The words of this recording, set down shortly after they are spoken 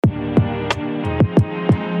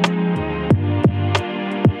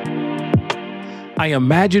I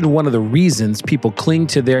imagine one of the reasons people cling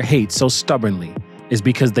to their hate so stubbornly is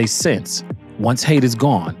because they sense once hate is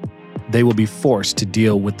gone, they will be forced to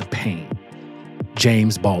deal with the pain.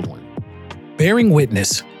 James Baldwin. Bearing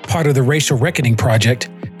Witness, part of the Racial Reckoning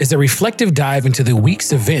Project, is a reflective dive into the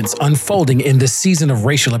week's events unfolding in this season of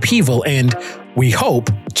racial upheaval and, we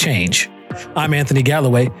hope, change. I'm Anthony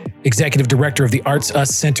Galloway, Executive Director of the Arts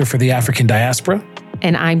Us Center for the African Diaspora.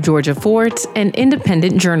 And I'm Georgia Forts, an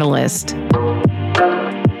independent journalist.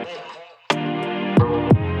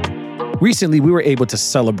 Recently, we were able to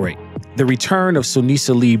celebrate the return of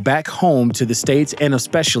Sunisa Lee back home to the States and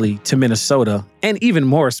especially to Minnesota, and even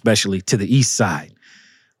more especially to the East Side.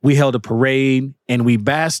 We held a parade and we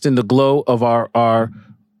basked in the glow of our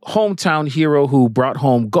hometown hero who brought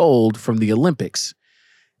home gold from the Olympics.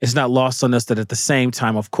 It's not lost on us that at the same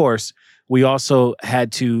time, of course, we also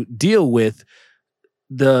had to deal with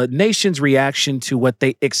the nation's reaction to what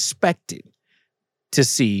they expected to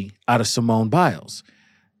see out of Simone Biles.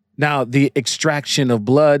 Now, the extraction of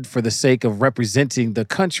blood for the sake of representing the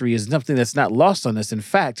country is something that's not lost on us. In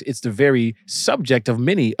fact, it's the very subject of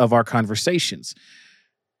many of our conversations.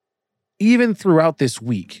 Even throughout this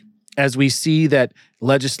week, as we see that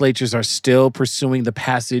legislatures are still pursuing the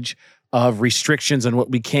passage of restrictions on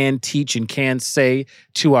what we can teach and can say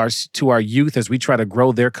to our youth as we try to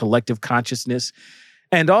grow their collective consciousness,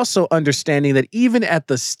 and also understanding that even at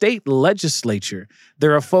the state legislature,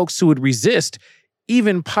 there are folks who would resist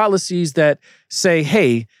even policies that say,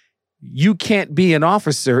 hey, you can't be an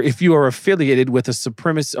officer if you are affiliated with a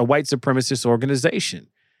white supremacist organization.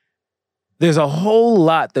 There's a whole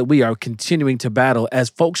lot that we are continuing to battle as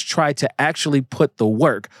folks try to actually put the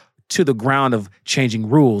work to the ground of changing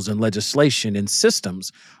rules and legislation and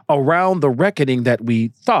systems around the reckoning that we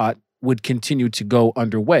thought would continue to go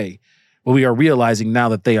underway. But we are realizing now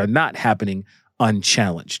that they are not happening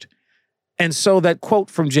unchallenged. And so that quote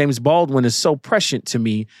from James Baldwin is so prescient to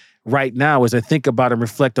me right now as I think about and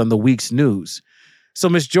reflect on the week's news. So,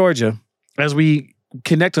 Miss Georgia, as we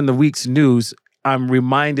connect on the week's news, I'm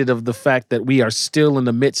reminded of the fact that we are still in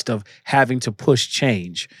the midst of having to push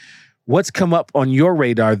change. What's come up on your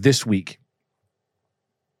radar this week?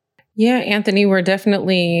 Yeah, Anthony, we're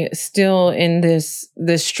definitely still in this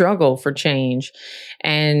struggle for change.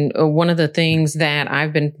 And one of the things that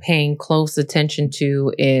I've been paying close attention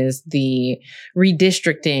to is the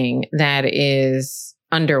redistricting that is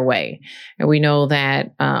underway. And we know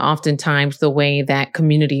that oftentimes the way that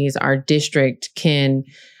communities are districted can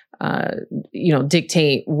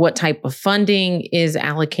dictate what type of funding is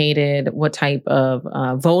allocated, what type of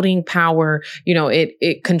voting power,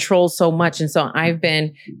 it controls so much. And so I've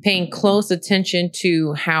been paying close attention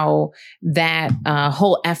to how that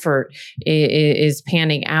whole effort is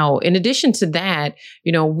panning out. In addition to that,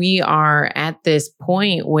 we are at this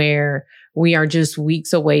point where we are just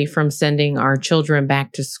weeks away from sending our children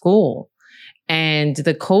back to school. And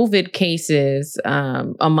the COVID cases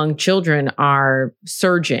among children are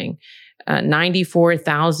surging.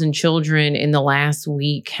 94,000 children in the last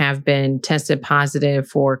week have been tested positive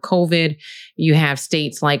for COVID. You have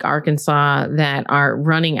states like Arkansas that are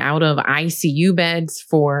running out of ICU beds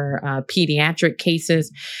for pediatric cases.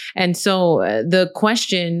 And so the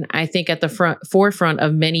question, I think, at the forefront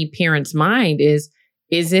of many parents' mind is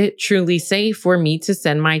it truly safe for me to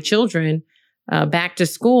send my children back to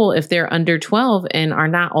school if they're under 12 and are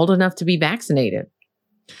not old enough to be vaccinated?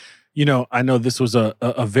 I know this was a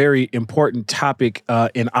very important topic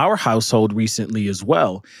in our household recently as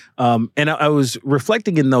well. And I was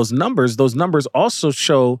reflecting in those numbers. Those numbers also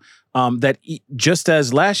show that just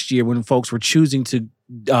as last year when folks were choosing to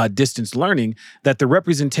distance learning, that the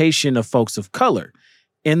representation of folks of color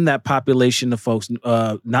in that population of folks,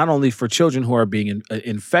 not only for children who are being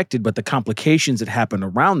infected, but the complications that happen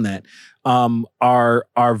around that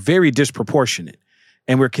are very disproportionate.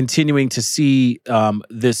 And we're continuing to see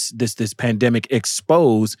this pandemic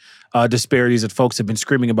expose disparities that folks have been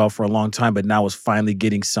screaming about for a long time, but now is finally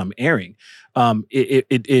getting some airing.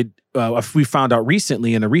 We found out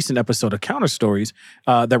recently in a recent episode of Counter Stories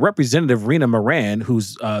that Representative Rena Moran,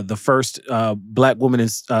 who's the first Black woman in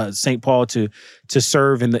St. Paul to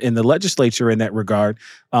serve in the legislature in that regard,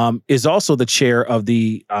 is also the chair of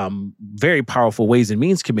the very powerful Ways and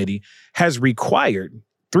Means Committee, has required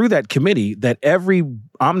through that committee that every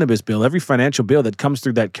omnibus bill, every financial bill that comes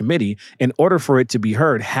through that committee, in order for it to be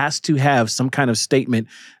heard, has to have some kind of statement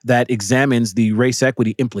that examines the race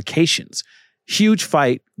equity implications. Huge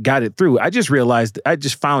fight, got it through. I just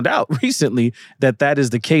found out recently that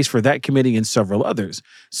is the case for that committee and several others.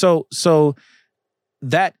 So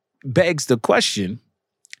that begs the question,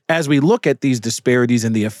 as we look at these disparities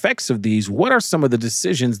and the effects of these, what are some of the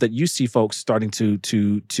decisions that you see folks starting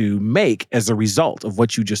to make as a result of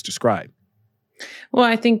what you just described? Well,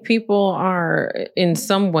 I think people are in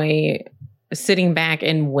some way sitting back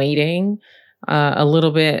and waiting a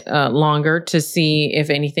little bit longer to see if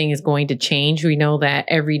anything is going to change. We know that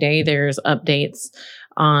every day there's updates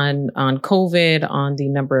on COVID, on the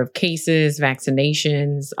number of cases,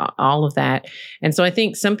 vaccinations, all of that. And so I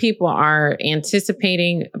think some people are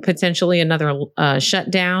anticipating potentially another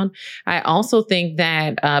shutdown. I also think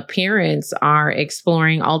that parents are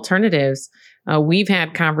exploring alternatives. We've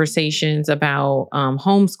had conversations about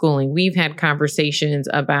homeschooling. We've had conversations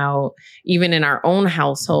about, even in our own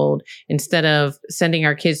household, instead of sending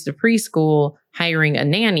our kids to preschool, hiring a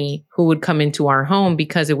nanny who would come into our home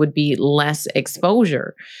because it would be less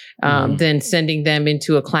exposure than sending them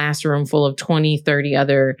into a classroom full of 20, 30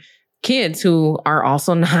 other kids who are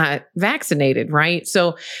also not vaccinated, right?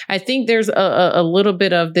 So I think there's a little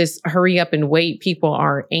bit of this hurry up and wait. People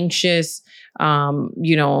are anxious,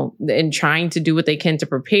 and trying to do what they can to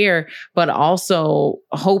prepare, but also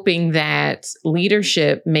hoping that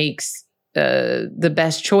leadership makes the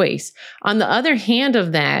best choice. On the other hand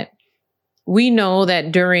of that, we know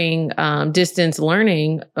that during distance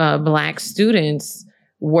learning, Black students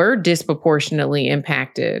were disproportionately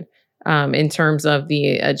impacted in terms of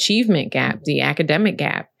the achievement gap, the academic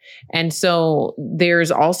gap. And so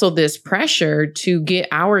there's also this pressure to get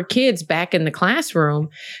our kids back in the classroom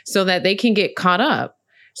so that they can get caught up.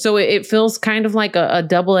 So it feels kind of like a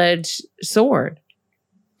double-edged sword.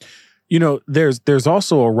 There's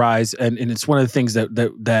also a rise, and it's one of the things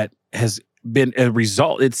that has been a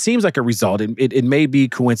result. It seems like a result. It may be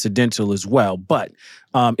coincidental as well, but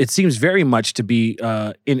it seems very much to be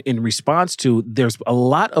in response to, there's a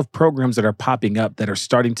lot of programs that are popping up that are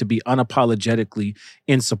starting to be unapologetically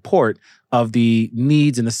in support of the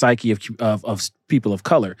needs and the psyche of people of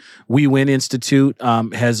color. We Win Institute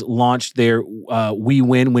has launched their We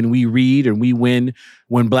Win When We Read, and We Win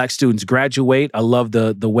When Black Students Graduate. I love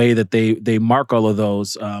the way that they mark all of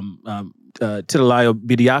those. Titilayo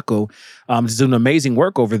Bidiako is doing amazing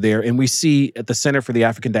work over there. And we see at the Center for the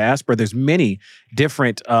African Diaspora, there's many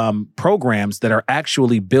different programs that are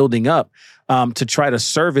actually building up to try to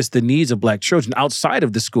service the needs of Black children outside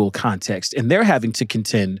of the school context. And they're having to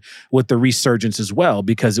contend with the resurgence as well,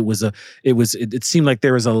 because it seemed like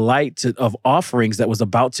there was a light of offerings that was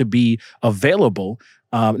about to be available.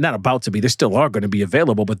 Not about to be, they still are going to be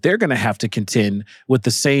available, but they're going to have to contend with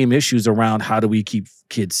the same issues around how do we keep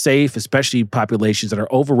kids safe, especially populations that are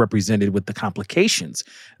overrepresented with the complications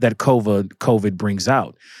that COVID brings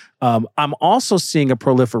out. I'm also seeing a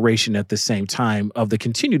proliferation at the same time of the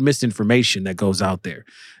continued misinformation that goes out there.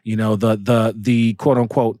 The quote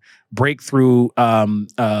unquote breakthrough,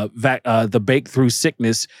 the breakthrough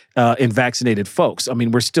sickness in vaccinated folks. I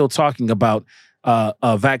mean, we're still talking about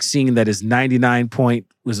a vaccine that is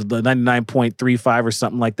 99.35 or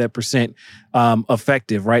something like that percent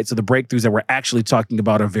effective, right? So the breakthroughs that we're actually talking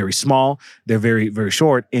about are very small. They're very, very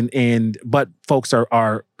short, but folks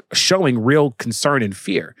are showing real concern and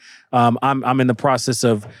fear. I'm in the process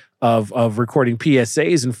of recording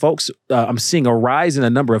PSAs, and folks, I'm seeing a rise in a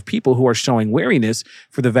number of people who are showing wariness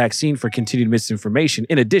for the vaccine for continued misinformation,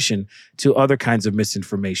 in addition to other kinds of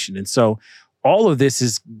misinformation. And so all of this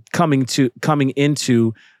is coming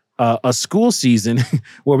into a school season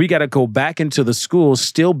where we got to go back into the schools,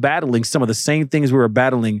 still battling some of the same things we were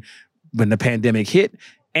battling when the pandemic hit.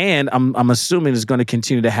 And I'm assuming it's going to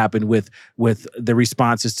continue to happen with the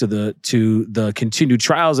responses to the continued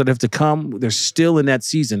trials that have to come. They're still in that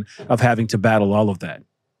season of having to battle all of that.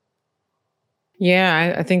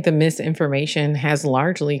 Yeah, I think the misinformation has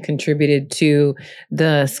largely contributed to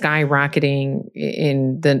the skyrocketing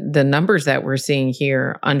in the numbers that we're seeing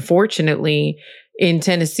here. Unfortunately, in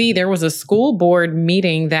Tennessee, there was a school board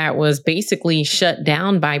meeting that was basically shut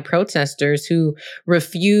down by protesters who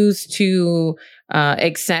refused to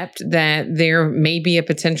accept that there may be a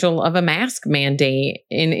potential of a mask mandate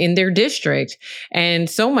in their district. And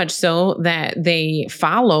so much so that they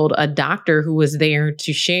followed a doctor who was there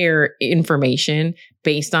to share information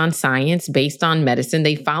based on science, based on medicine.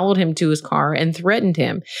 They followed him to his car and threatened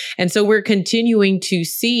him. And so we're continuing to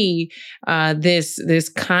see this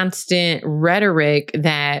constant rhetoric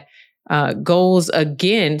that goes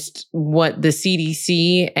against what the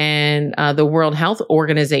CDC and the World Health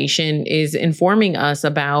Organization is informing us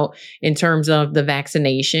about in terms of the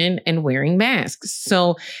vaccination and wearing masks.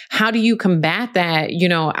 So how do you combat that?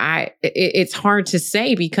 It's hard to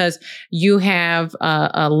say, because you have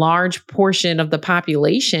a large portion of the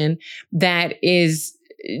population that is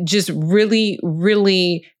just really,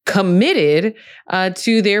 really committed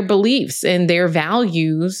to their beliefs and their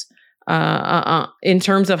values in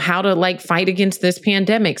terms of how to like fight against this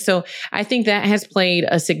pandemic. So I think that has played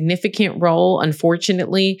a significant role,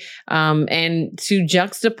 unfortunately, and to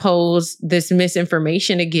juxtapose this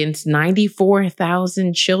misinformation against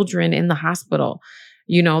 94,000 children in the hospital,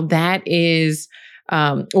 that is,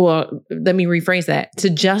 well, let me rephrase that, to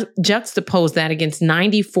juxtapose that against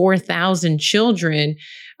 94,000 children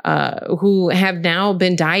who have now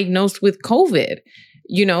been diagnosed with COVID.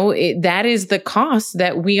 That is the cost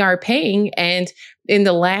that we are paying. And in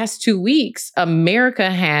the last 2 weeks,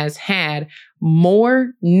 America has had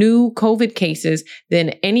more new COVID cases than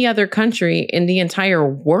any other country in the entire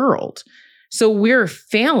world. So we're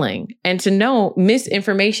failing. And to know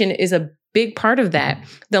misinformation is a big part of that.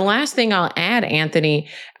 The last thing I'll add, Anthony,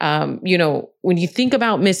 when you think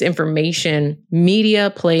about misinformation,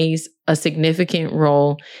 media plays a significant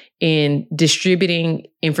role in distributing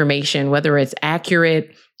information, whether it's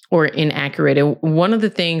accurate or inaccurate. And one of the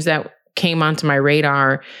things that came onto my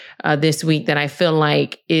radar this week that I feel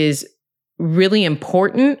like is really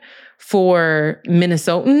important for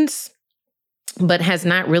Minnesotans, but has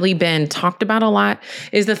not really been talked about a lot,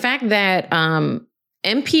 is the fact that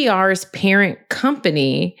NPR's parent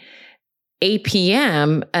company,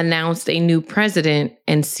 APM, announced a new president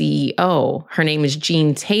and CEO. Her name is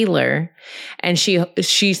Jean Taylor, and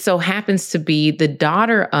she so happens to be the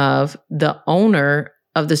daughter of the owner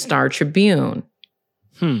of the Star Tribune,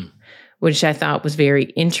 which I thought was very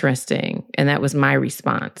interesting, and that was my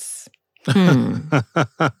response. And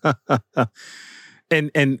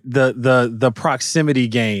the proximity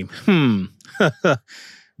game,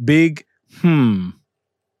 big.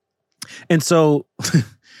 And so,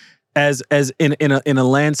 as in a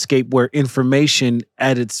landscape where information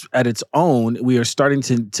at its own, we are starting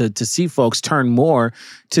to see folks turn more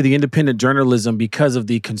to the independent journalism because of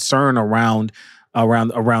the concern around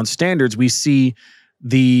standards. We see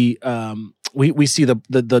the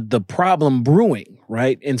problem brewing,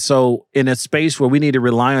 right? And so, in a space where we need to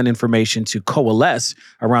rely on information to coalesce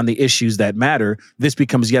around the issues that matter, this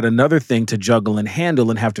becomes yet another thing to juggle and handle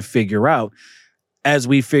and have to figure out as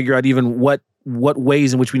we figure out even what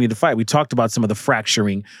ways in which we need to fight. We talked about some of the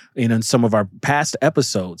fracturing in some of our past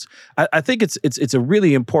episodes. I think it's a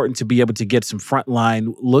really important to be able to get some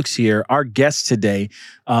frontline looks here. Our guest today,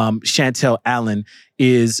 Chantel Allen,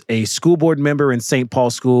 is a school board member in St. Paul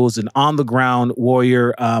schools, an on-the-ground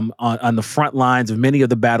warrior on the front lines of many of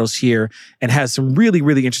the battles here, and has some really,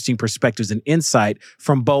 really interesting perspectives and insight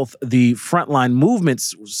from both the frontline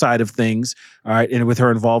movements side of things, all right, and with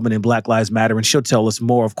her involvement in Black Lives Matter, and she'll tell us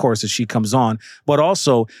more, of course, as she comes on, but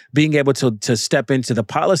also being able to step into the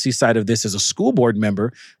policy side of this as a school board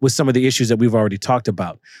member with some of the issues that we've already talked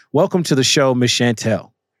about. Welcome to the show, Ms. Chantel.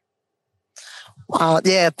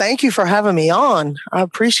 Yeah, thank you for having me on. I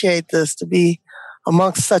appreciate this, to be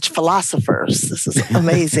amongst such philosophers. This is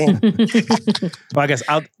amazing. Well, I guess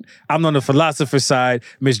I'm on the philosopher side.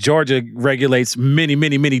 Miss Georgia regulates many,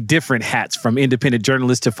 many, many different hats, from independent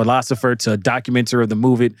journalist to philosopher to documenter of the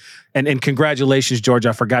movement. And congratulations, Georgia.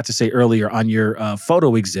 I forgot to say earlier on your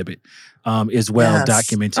photo exhibit as well, yes,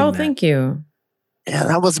 documenting that. Thank you. Yeah,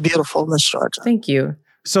 that was beautiful, Miss Georgia. Thank you.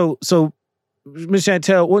 So Ms.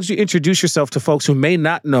 Chantel, why don't you introduce yourself to folks who may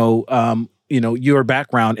not know, your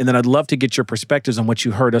background, and then I'd love to get your perspectives on what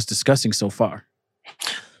you heard us discussing so far.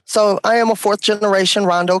 So I am a fourth generation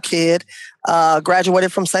Rondo kid,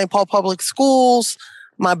 graduated from St. Paul Public Schools.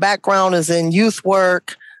 My background is in youth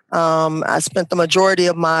work. I spent the majority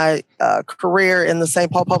of my career in the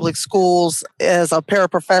St. Paul Public Schools as a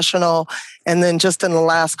paraprofessional. And then just in the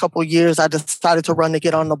last couple of years, I decided to run to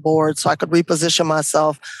get on the board so I could reposition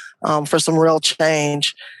myself for some real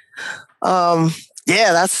change.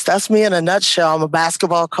 That's me in a nutshell. I'm a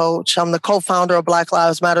basketball coach. I'm the co-founder of Black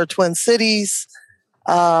Lives Matter Twin Cities.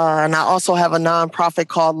 And I also have a nonprofit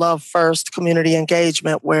called Love First Community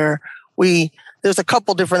Engagement, where there's a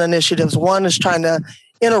couple different initiatives. One is trying to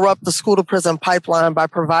interrupt the school to prison pipeline by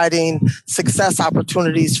providing success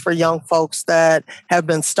opportunities for young folks that have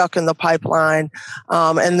been stuck in the pipeline.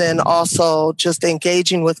 And then also just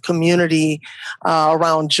engaging with community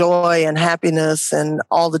around joy and happiness and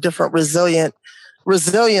all the different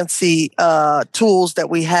resiliency tools that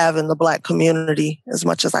we have in the Black community as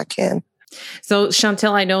much as I can. So,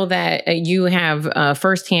 Chantel, I know that you have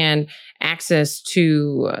firsthand access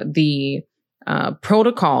to the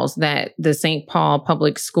protocols that the St. Paul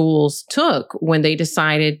Public Schools took when they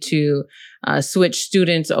decided to switch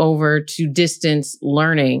students over to distance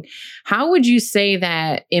learning. How would you say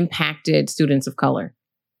that impacted students of color?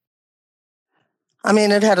 I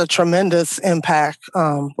mean, it had a tremendous impact.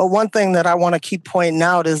 But one thing that I want to keep pointing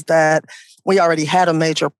out is that we already had a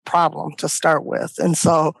major problem to start with. And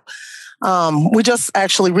so we just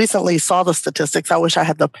actually recently saw the statistics. I wish I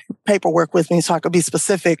had the paperwork with me so I could be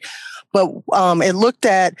specific. But it looked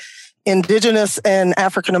at Indigenous and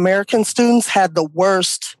African American students had the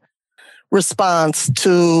worst response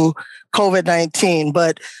to COVID-19.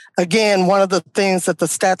 But again, one of the things that the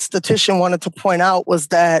statistician wanted to point out was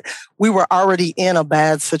that we were already in a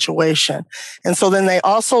bad situation. And so then they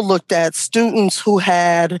also looked at students who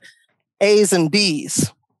had A's and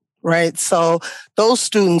B's, right? So those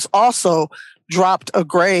students also dropped a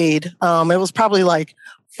grade. It was probably like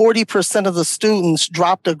 40% of the students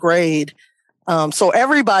dropped a grade. So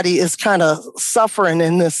everybody is kind of suffering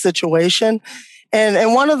in this situation.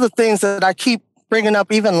 And one of the things that I keep bringing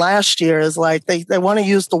up even last year is like they want to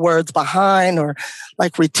use the words behind or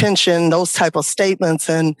like retention, those type of statements.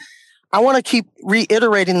 And I want to keep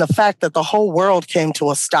reiterating the fact that the whole world came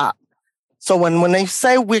to a stop. So when they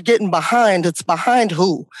say we're getting behind, it's behind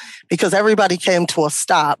who? Because everybody came to a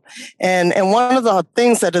stop. And one of the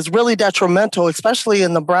things that is really detrimental, especially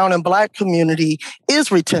in the brown and Black community,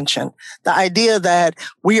 is retention. The idea that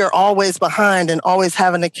we are always behind and always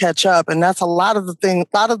having to catch up. And that's a lot of the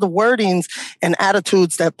wordings and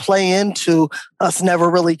attitudes that play into us never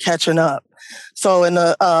really catching up. So in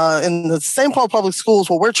the St. Paul Public Schools,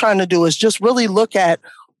 what we're trying to do is just really look at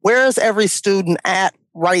where is every student at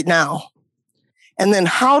right now? And then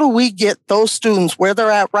how do we get those students where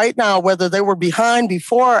they're at right now, whether they were behind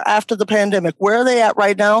before or after the pandemic, where are they at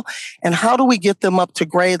right now? And how do we get them up to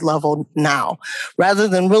grade level now? Rather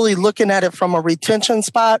than really looking at it from a retention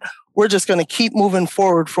spot, we're just going to keep moving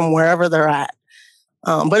forward from wherever they're at.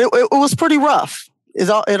 But it was pretty rough.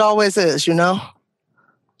 It always is, you know?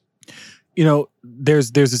 You know,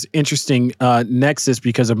 there's this interesting nexus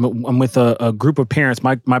because I'm with a group of parents.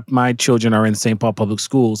 My children are in St. Paul Public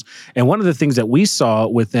Schools. And one of the things that we saw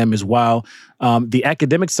with them is while the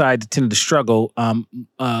academic side tended to struggle,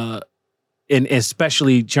 and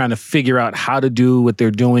especially trying to figure out how to do what they're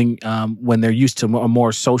doing when they're used to a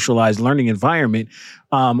more socialized learning environment.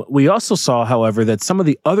 We also saw, however, that some of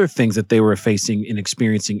the other things that they were facing and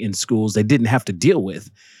experiencing in schools, they didn't have to deal with.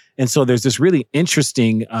 And so there's this really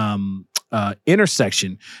interesting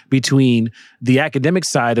intersection between the academic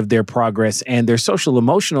side of their progress and their social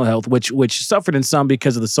emotional health, which suffered in some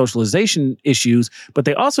because of the socialization issues, but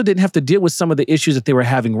they also didn't have to deal with some of the issues that they were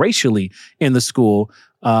having racially in the school.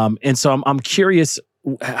 And so I'm curious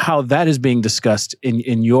how that is being discussed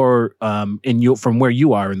in your from where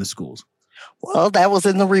you are in the schools. Well, that was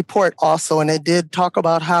in the report also, and it did talk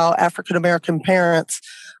about how African American parents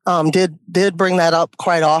did bring that up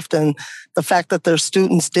quite often, the fact that their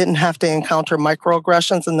students didn't have to encounter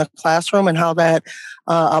microaggressions in the classroom and how that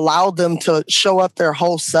allowed them to show up their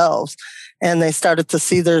whole selves. And they started to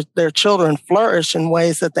see their children flourish in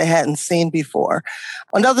ways that they hadn't seen before.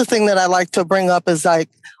 Another thing that I like to bring up is like,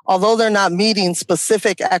 although they're not meeting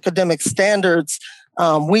specific academic standards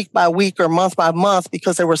week by week or month by month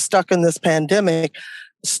because they were stuck in this pandemic,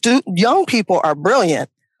 young people are brilliant.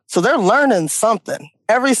 So they're learning something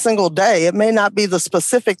every single day. It may not be the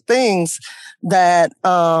specific things that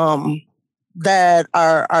that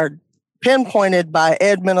are pinpointed by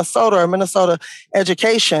Ed Minnesota or Minnesota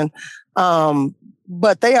Education,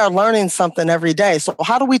 but they are learning something every day. So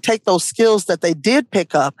how do we take those skills that they did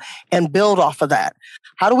pick up and build off of that?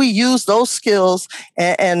 How do we use those skills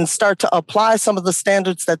and start to apply some of the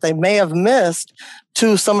standards that they may have missed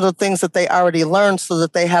to some of the things that they already learned so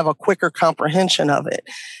that they have a quicker comprehension of it?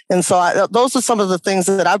 And so those are some of the things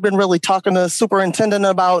that I've been really talking to the superintendent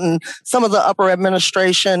about and some of the upper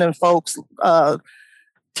administration and folks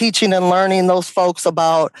teaching and learning those folks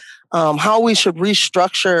about how we should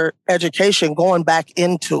restructure education going back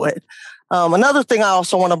into it. Another thing I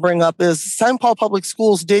also want to bring up is St. Paul Public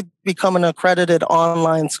Schools did become an accredited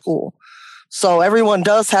online school. So everyone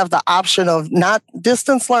does have the option of not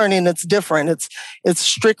distance learning. It's different. It's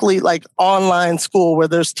strictly like online school where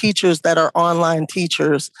there's teachers that are online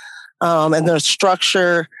teachers, and there's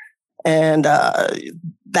structure and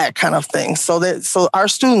that kind of thing. So our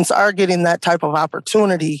students are getting that type of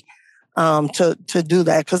opportunity to do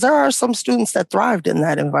that, because there are some students that thrived in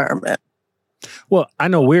that environment. Well, I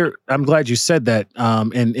know I'm glad you said that.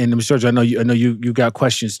 And Ms. Georgia, I know you got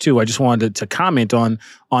questions too. I just wanted to comment on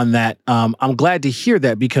that. I'm glad to hear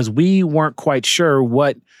that because we weren't quite sure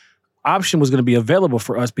what option was going to be available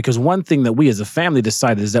for us, because one thing that we as a family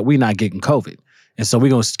decided is that we're not getting COVID. And so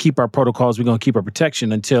we're going to keep our protocols. We're going to keep our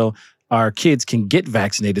protection until our kids can get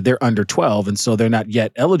vaccinated. They're under 12, and so they're not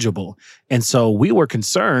yet eligible. And so we were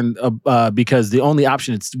concerned because the only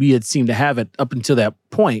option we had seemed to have it up until that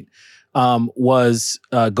point was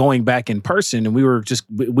going back in person, and we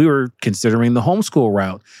were considering the homeschool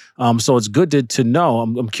route. So it's good to know.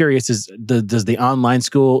 I'm curious: does the online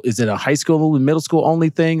school, is it a high school and middle school only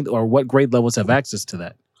thing, or what grade levels have access to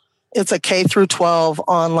that? It's a K through 12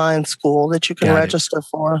 online school that you can register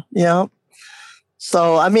for. Yeah.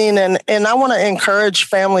 So, I mean, and I want to encourage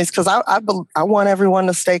families, because I want everyone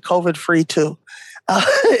to stay COVID free too.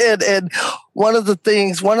 And one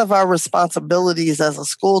of our responsibilities as a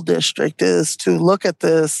school district is to look at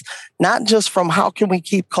this, not just from how can we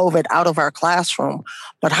keep COVID out of our classroom,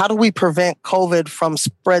 but how do we prevent COVID from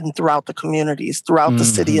spreading throughout the communities, throughout the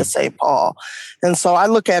city of St. Paul. And so I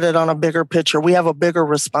look at it on a bigger picture. We have a bigger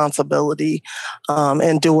responsibility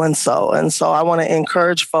in doing so. And so I want to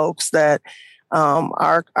encourage folks that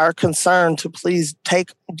are concerned to please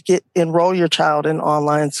enroll your child in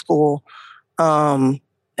online school.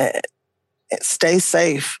 Stay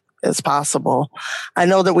safe as possible. I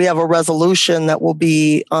know that we have a resolution that will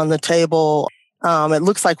be on the table. It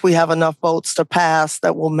looks like we have enough votes to pass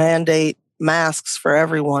that will mandate masks for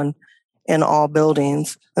everyone in all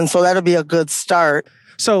buildings. And so that'll be a good start.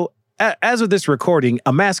 So as of this recording,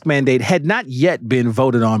 a mask mandate had not yet been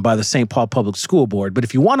voted on by the St. Paul Public School Board. But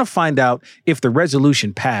if you want to find out if the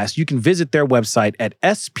resolution passed, you can visit their website at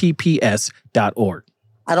spps.org.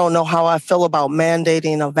 I don't know how I feel about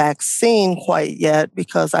mandating a vaccine quite yet,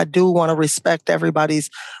 because I do want to respect everybody's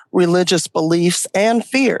religious beliefs and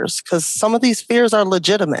fears, because some of these fears are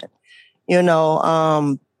legitimate. You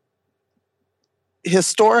know,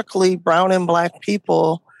 historically, brown and black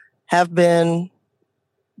people have been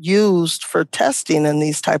used for testing in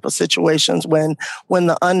these type of situations when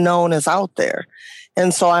the unknown is out there.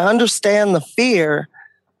 And so I understand the fear,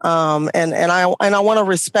 and I want to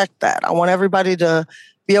respect that. I want everybody to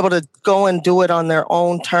be able to go and do it on their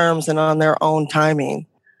own terms and on their own timing.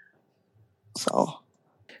 So.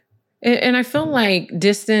 And I feel like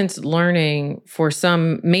distance learning for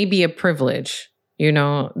some may be a privilege, you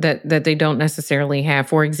know, that they don't necessarily have.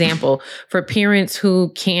 For example, for parents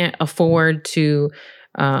who can't afford to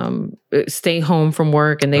stay home from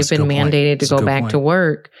work and they've been mandated to go back to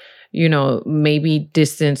work, you know, maybe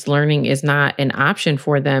distance learning is not an option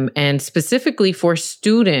for them. And specifically for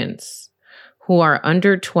students who are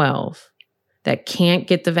under 12 that can't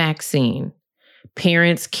get the vaccine,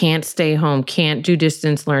 parents can't stay home, can't do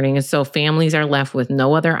distance learning. And so families are left with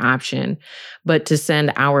no other option but to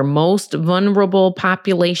send our most vulnerable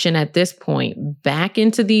population at this point back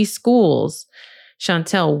into these schools.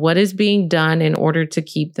 Chantel, what is being done in order to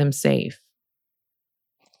keep them safe?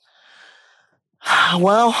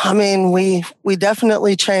 Well, I mean, we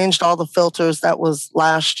definitely changed all the filters. That was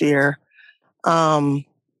last year.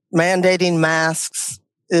 Mandating masks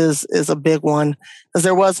is a big one, because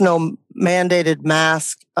there was no mandated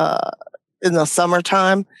mask in the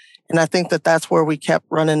summertime. And I think that's where we kept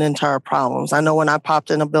running into our problems. I know when I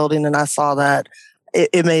popped in a building and I saw that,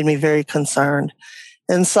 it made me very concerned.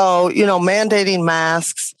 And so, you know, mandating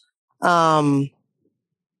masks,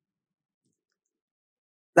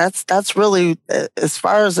 that's really, as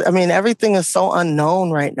far as, I mean, everything is so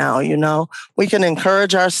unknown right now, you know. We can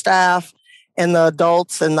encourage our staff and the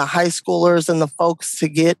adults and the high schoolers and the folks to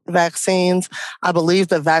get vaccines. I believe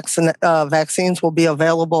that vaccines will be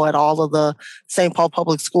available at all of the St. Paul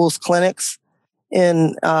Public Schools clinics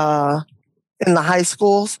in the high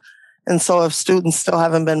schools. And so if students still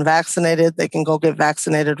haven't been vaccinated, they can go get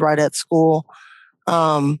vaccinated right at school.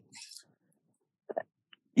 You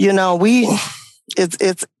know,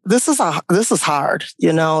 this is hard,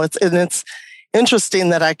 you know, it's interesting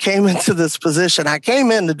that I came into this position. I came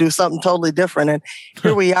in to do something totally different. And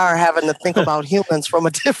here we are having to think about humans from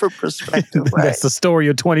a different perspective. Right? That's the story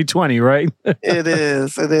of 2020, right? It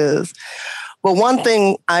is. But one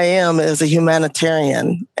thing I am is a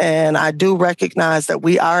humanitarian. And I do recognize that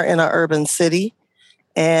we are in an urban city.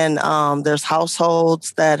 And there's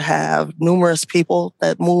households that have numerous people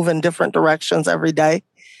that move in different directions every day.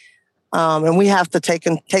 And we have to take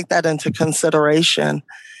that into consideration.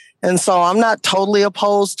 And so I'm not totally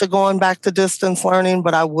opposed to going back to distance learning,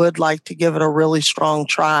 but I would like to give it a really strong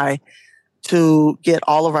try to get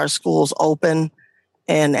all of our schools open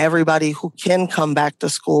and everybody who can come back to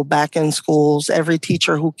school, back in schools, every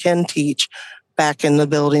teacher who can teach back in the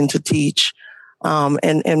building to teach,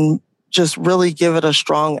 and just really give it a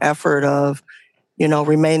strong effort of, you know,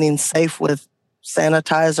 remaining safe with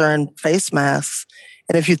sanitizer and face masks.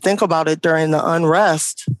 And if you think about it during the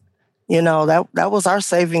unrest, you know, that was our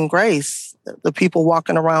saving grace. the people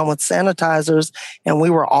walking around with sanitizers, and we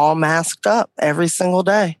were all masked up every single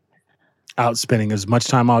day. Out spending as much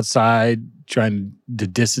time outside, trying to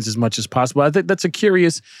distance as much as possible. I think that's a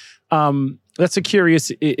curious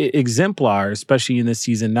exemplar, especially in this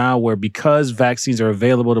season now, where because vaccines are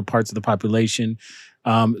available to parts of the population,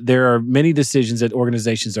 there are many decisions that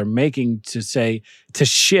organizations are making to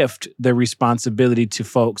shift their responsibility to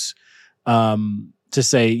folks, to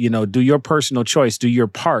say, do your personal choice, do your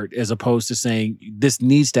part, as opposed to saying this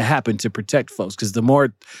needs to happen to protect folks. Because the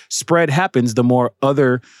more spread happens, the more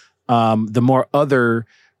other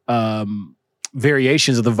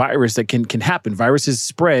variations of the virus that can happen. Viruses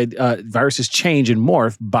spread, viruses change and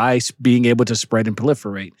morph by being able to spread and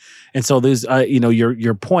proliferate. And so there's,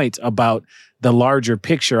 your point about the larger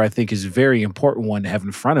picture, I think, is a very important one to have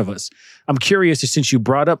in front of us. I'm curious, since you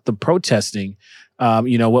brought up the protesting,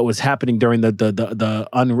 what was happening during the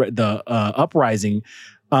uprising.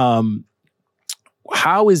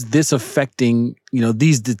 How is this affecting,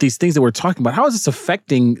 these things that we're talking about? How is this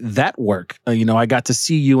affecting that work? I got to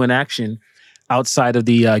see you in action outside of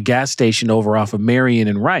the gas station over off of Marion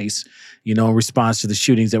and Rice, in response to the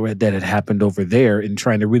shootings that had happened over there, and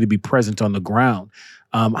trying to really be present on the ground.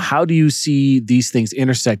 How do you see these things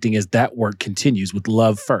intersecting as that work continues with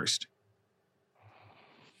Love First?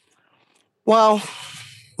 Well,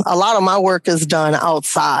 a lot of my work is done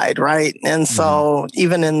outside, right? And so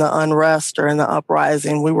even in the unrest or in the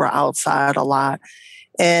uprising, we were outside a lot.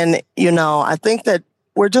 And, I think that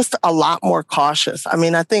we're just a lot more cautious. I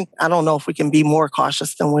mean, I don't know if we can be more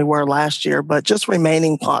cautious than we were last year, but just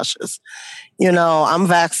remaining cautious. I'm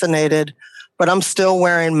vaccinated, but I'm still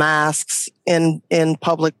wearing masks in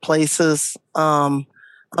public places. I'm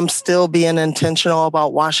still being intentional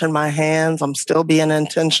about washing my hands. I'm still being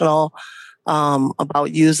intentional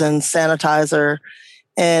about using sanitizer,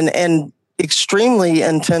 and extremely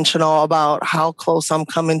intentional about how close I'm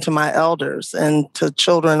coming to my elders and to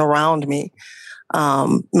children around me,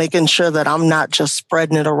 making sure that I'm not just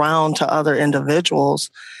spreading it around to other individuals.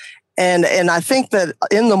 And I think that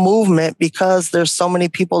in the movement, because there's so many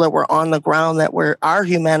people that were on the ground that are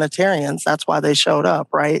humanitarians, that's why they showed up,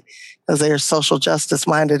 right? Because they are social justice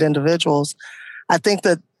minded individuals. I think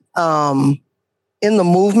that in the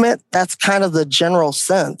movement, that's kind of the general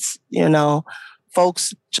sense.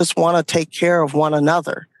 Folks just want to take care of one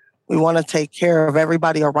another. We want to take care of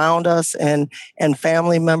everybody around us and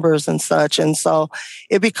family members and such. And so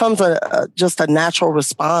it becomes just a natural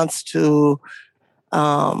response to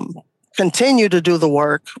continue to do the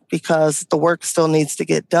work, because the work still needs to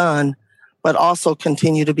get done, but also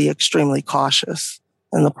continue to be extremely cautious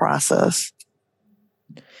in the process.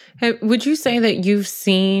 Hey, would you say that you've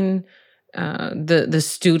seen the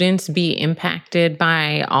students be impacted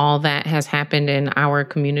by all that has happened in our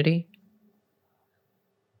community?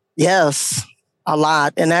 Yes, a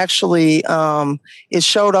lot. And actually, it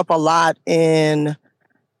showed up a lot in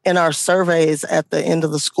our surveys at the end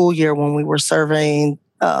of the school year when we were surveying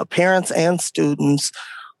parents and students,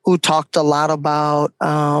 who talked a lot about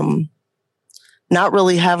not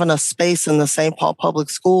really having a space in the St. Paul Public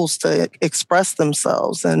Schools to express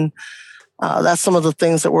themselves. And that's some of the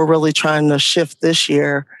things that we're really trying to shift this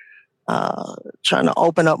year, trying to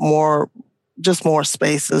open up more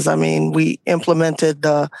spaces. I mean, we implemented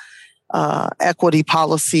the equity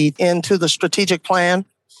policy into the strategic plan.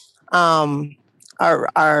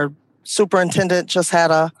 Our superintendent just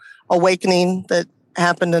had a awakening that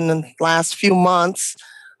happened in the last few months,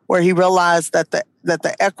 where he realized that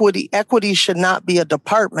the equity should not be a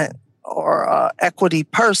department or a equity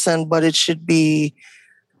person, but it should be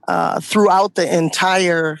throughout the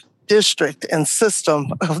entire district and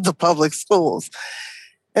system of the public schools.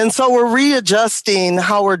 And so we're readjusting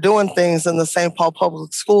how we're doing things in the St. Paul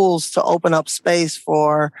Public Schools to open up space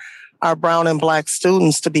for our Brown and Black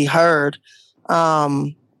students to be heard.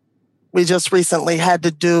 We just recently had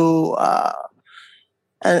to do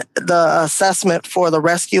the assessment for the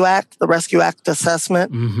Rescue Act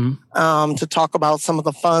assessment, to talk about some of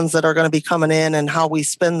the funds that are going to be coming in and how we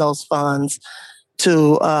spend those funds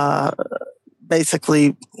to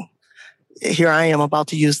basically, here I am about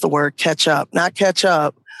to use the word not catch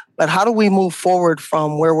up, but how do we move forward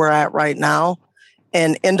from where we're at right now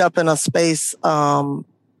and end up in a space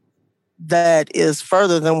that is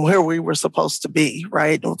further than where we were supposed to be,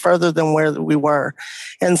 right? Further than where we were.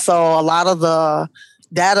 And so a lot of the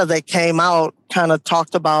data that came out kind of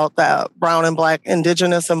talked about that Brown and Black,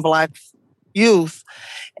 Indigenous and Black youth,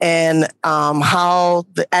 and how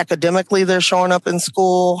academically they're showing up in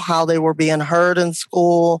school, how they were being heard in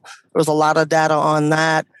school. There was a lot of data on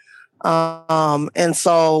that. And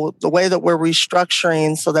so the way that we're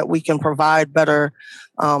restructuring so that we can provide better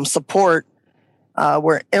support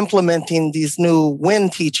we're implementing these new WIN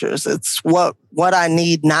teachers. It's what I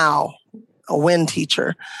need now, a WIN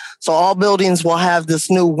teacher. So all buildings will have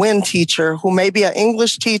this new WIN teacher who may be an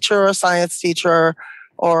English teacher or a science teacher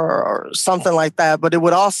or something like that, but it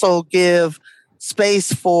would also give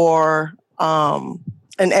space for an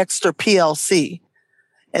extra PLC.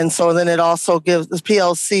 And so then it also gives, the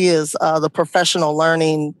PLC is the professional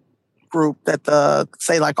learning group that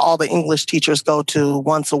say like all the English teachers go to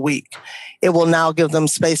once a week. It will now give them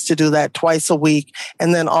space to do that twice a week,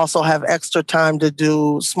 and then also have extra time to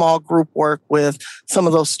do small group work with some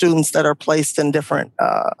of those students that are placed in different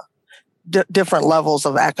levels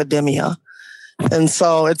of academia. And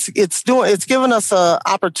so it's given us an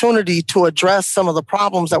opportunity to address some of the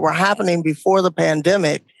problems that were happening before the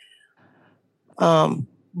pandemic,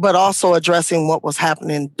 but also addressing what was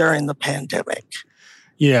happening during the pandemic.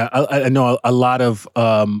 Yeah, I know a lot of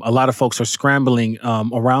folks are scrambling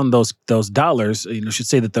around those dollars. I should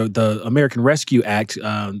say that the American Rescue Act,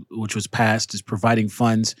 which was passed, is providing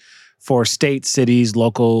funds for states, cities,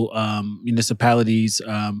 local municipalities,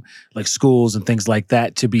 like schools and things like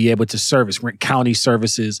that, to be able to service county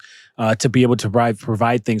services, to be able to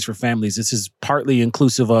provide things for families. This is partly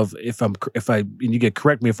inclusive of, and you can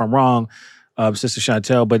correct me if I'm wrong, Sister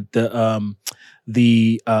Chantel, but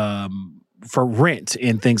the for rent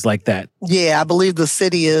and things like that. Yeah, I believe the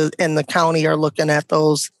city and the county are looking at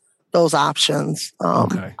those options.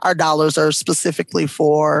 Okay. Our dollars are specifically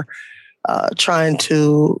for trying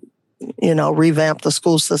to, revamp the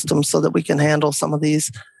school system so that we can handle some of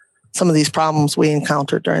these problems we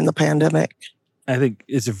encountered during the pandemic. I think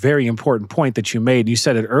it's a very important point that you made. You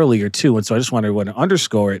said it earlier too, and so I just want to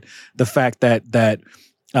underscore it: the fact that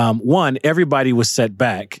one, everybody was set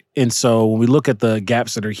back. And so when we look at the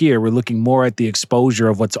gaps that are here, we're looking more at the exposure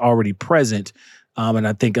of what's already present. And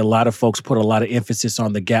I think a lot of folks put a lot of emphasis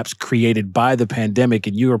on the gaps created by the pandemic.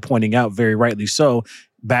 And you were pointing out, very rightly so,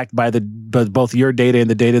 backed by both your data and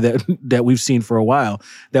the data that we've seen for a while,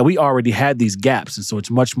 that we already had these gaps. And so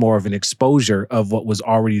it's much more of an exposure of what was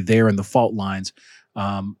already there in the fault lines.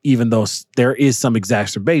 Even though there is some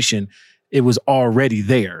exacerbation, it was already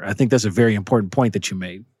there. I think that's a very important point that you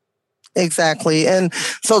made. Exactly. And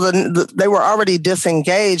so they were already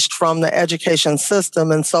disengaged from the education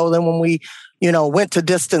system. And so then when we, went to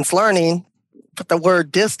distance learning, put the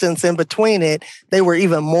word distance in between it, they were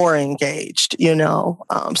even more engaged,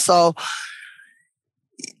 So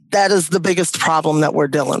that is the biggest problem that we're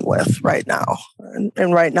dealing with right now.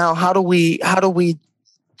 And right now, how do we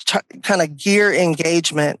kind of gear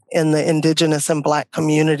engagement in the Indigenous and Black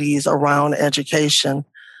communities around education?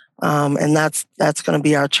 And that's going to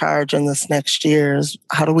be our charge in this next year, is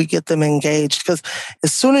how do we get them engaged? Because the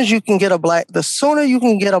sooner you can get a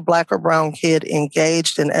Black or brown kid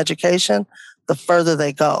engaged in education, the further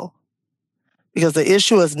they go. Because the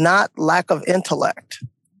issue is not lack of intellect.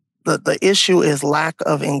 The issue is lack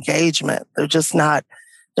of engagement. They're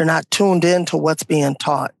not tuned in to what's being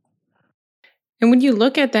taught. And when you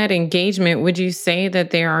look at that engagement, would you say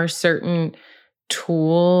that there are certain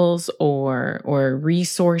tools or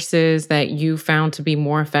resources that you found to be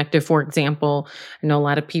more effective? For example, I know a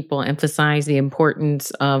lot of people emphasize the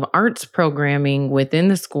importance of arts programming within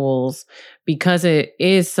the schools because it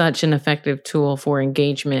is such an effective tool for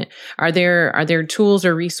engagement. Are there tools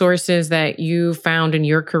or resources that you found in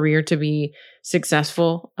your career to be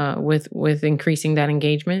successful with increasing that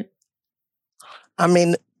engagement? I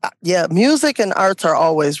mean, yeah, music and arts are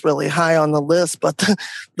always really high on the list, but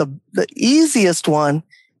the easiest one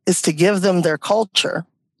is to give them their culture.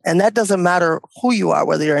 And that doesn't matter who you are,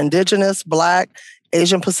 whether you're Indigenous, Black,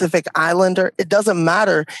 Asian Pacific Islander. It doesn't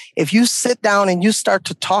matter. If you sit down and you start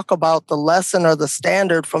to talk about the lesson or the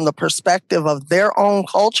standard from the perspective of their own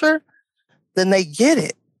culture, then they get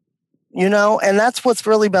it, and that's what's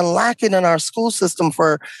really been lacking in our school system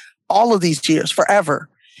for all of these years, forever.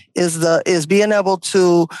 Is being able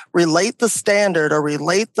to relate the standard or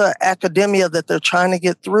relate the academia that they're trying to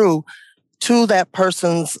get through to that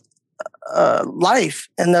person's life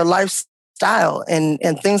and their lifestyle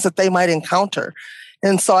and things that they might encounter.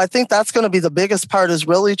 And so I think that's going to be the biggest part, is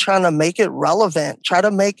really trying to make it relevant, try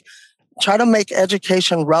to make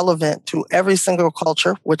education relevant to every single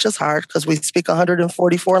culture, which is hard because we speak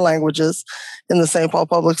 144 languages in the St. Paul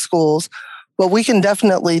Public Schools. But we can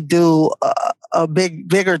definitely do a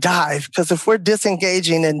bigger dive, because if we're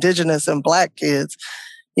disengaging Indigenous and Black kids,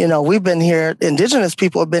 we've been here, Indigenous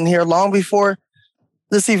people have been here long before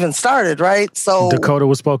this even started, right? So Dakota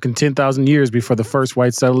was spoken 10,000 years before the first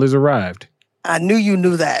white settlers arrived. I knew you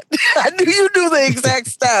knew that. I knew you knew the exact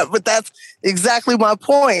stat, but that's exactly my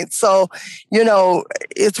point. So, you know,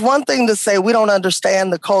 it's one thing to say we don't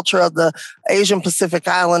understand the culture of the Asian Pacific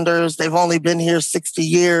Islanders. They've only been here 60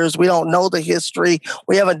 years. We don't know the history.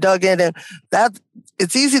 We haven't dug in. And that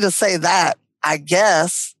it's easy to say that, I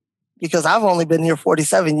guess, because I've only been here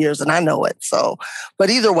 47 years and I know it. So, but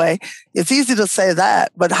either way, it's easy to say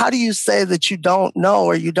that. But how do you say that you don't know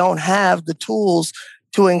or you don't have the tools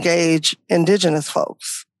to engage Indigenous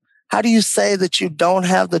folks? How do you say that you don't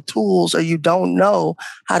have the tools or you don't know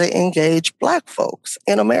how to engage Black folks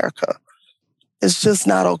in America? It's just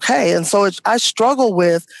not okay. And so I struggle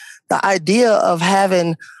with the idea of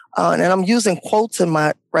having, and I'm using quotes in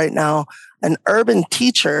my right now, an urban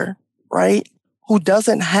teacher, right, who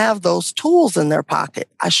doesn't have those tools in their pocket.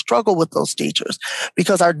 I struggle with those teachers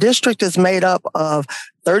because our district is made up of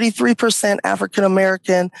 33% African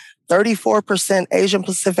American, 34% Asian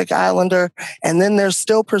Pacific Islander, and then there's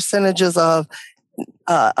still percentages of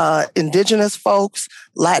Indigenous folks,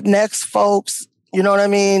 Latinx folks, you know what I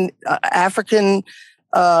mean, African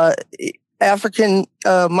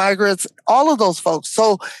migrants, all of those folks.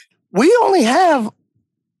 So we only have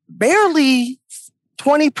barely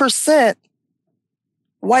 20%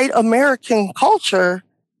 white American culture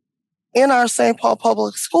in our St. Paul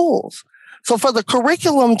public schools. So for the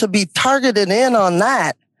curriculum to be targeted in on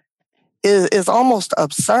that is almost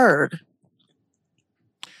absurd.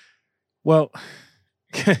 Well,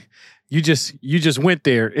 you just went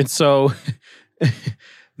there, and so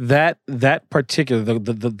that particular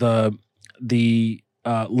the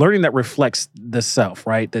learning that reflects the self,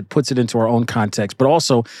 right, that puts it into our own context, but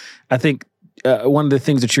also I think one of the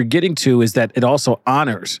things that you're getting to is that it also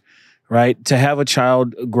honors, right, to have a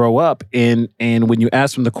child grow up and when you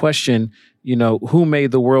ask them the question, you know, who made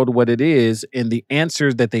the world what it is, and the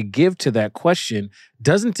answer that they give to that question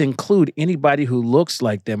doesn't include anybody who looks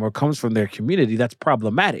like them or comes from their community, that's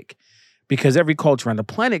problematic because every culture on the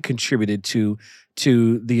planet contributed to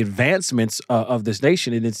the advancements of this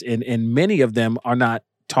nation, and many of them are not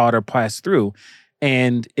taught or passed through.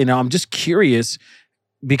 And you know, I'm just curious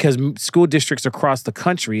because school districts across the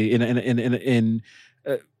country,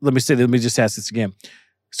 let me just ask this again.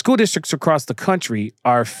 School districts across the country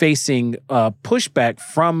are facing pushback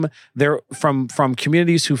from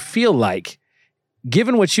communities who feel like,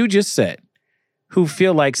 given what you just said, who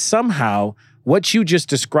feel like somehow what you just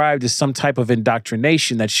described is some type of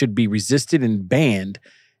indoctrination that should be resisted and banned,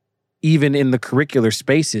 even in the curricular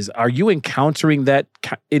spaces. Are you encountering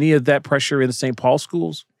any of that pressure in the St. Paul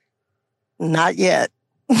schools? Not yet.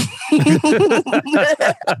 I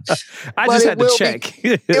just had to check.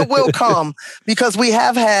 It will come because we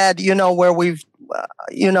have had, you know, where we've,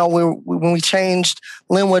 when we changed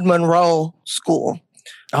Linwood Monroe School.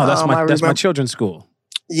 Oh, that's my children's school.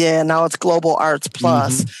 Yeah, now it's Global Arts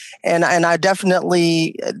Plus. And I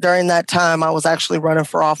definitely, during that time, I was actually running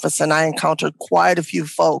for office and I encountered quite a few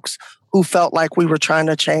folks who felt like we were trying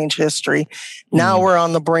to change history. Now we're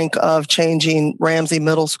on the brink of changing Ramsey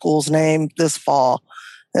Middle School's name this fall.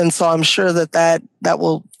 And so I'm sure that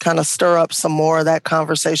will kind of stir up some more of that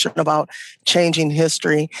conversation about changing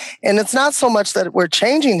history. And it's not so much that we're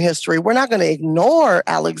changing history. We're not going to ignore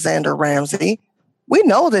Alexander Ramsey. We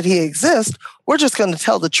know that he exists. We're just going to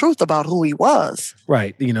tell the truth about who he was.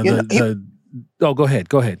 Right. You know, go ahead.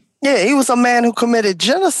 Yeah, he was a man who committed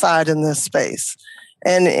genocide in this space.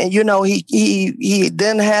 And you know, he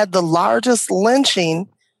then had the largest lynching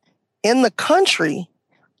in the country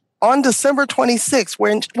on December 26th,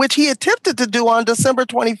 which he attempted to do on December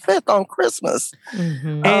 25th on Christmas.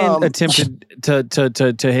 And attempted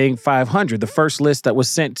to hang 500. The first list that was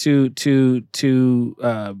sent to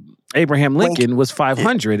Abraham Lincoln was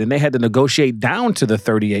 500, and they had to negotiate down to the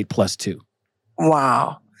 38 plus 2.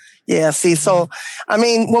 Wow. Yeah, see, so, I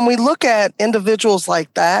mean, when we look at individuals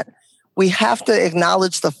like that, we have to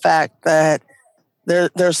acknowledge the fact that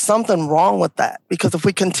there's something wrong with that. Because if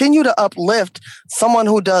we continue to uplift someone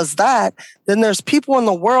who does that, then there's people in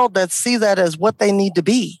the world that see that as what they need to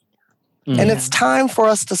be. And it's time for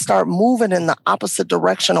us to start moving in the opposite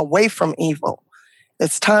direction away from evil.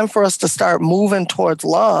 It's time for us to start moving towards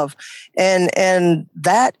love. And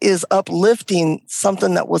that is uplifting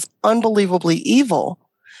something that was unbelievably evil.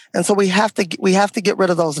 And so we have to get rid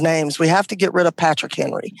of those names. We have to get rid of Patrick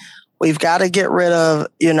Henry. We've got to get rid of,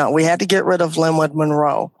 we had to get rid of Linwood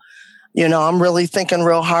Monroe. I'm really thinking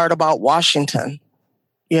real hard about Washington,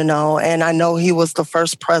 and I know he was the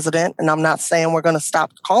first president, and I'm not saying we're going to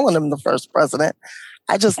stop calling him the first president.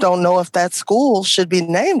 I just don't know if that school should be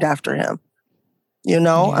named after him.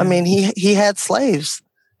 I mean, he had slaves,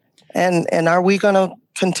 and are we going to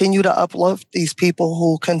continue to uplift these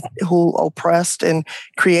people who oppressed and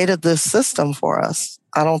created this system for us.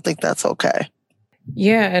 I don't think that's okay.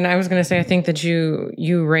 Yeah, and I was going to say, I think that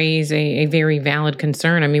you raise a very valid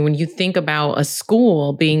concern. I mean, when you think about a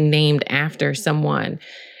school being named after someone,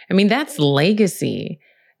 I mean, that's legacy.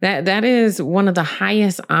 That is one of the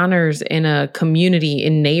highest honors in a community,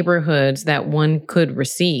 in neighborhoods, that one could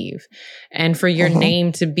receive. And for your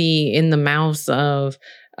name to be in the mouths of,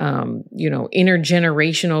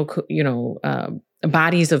 intergenerational,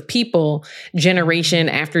 bodies of people, generation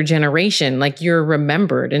after generation, like, you're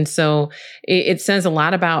remembered. And so it says a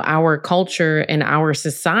lot about our culture and our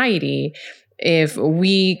society if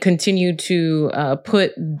we continue to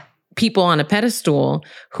put people on a pedestal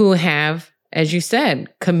who have, as you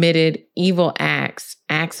said, committed evil acts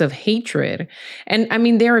of hatred. And I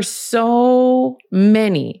mean, there are so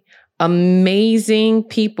many amazing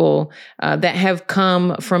people that have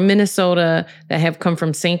come from Minnesota, that have come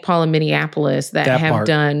from St. Paul and Minneapolis, that have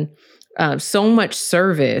done so much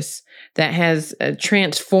service, that has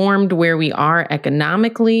transformed where we are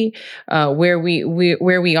economically, where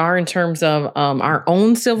we are in terms of our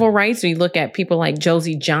own civil rights. We look at people like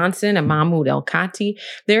Josie Johnson and Mahmoud El-Khati.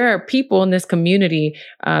 There are people in this community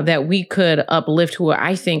that we could uplift who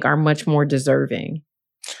I think are much more deserving.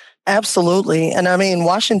 Absolutely. And I mean,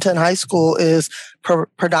 Washington High School is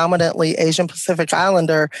predominantly Asian Pacific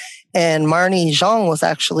Islander, and Chair Marnie Zhang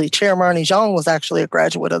was actually a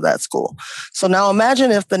graduate of that school. So now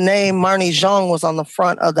imagine if the name Marnie Zhang was on the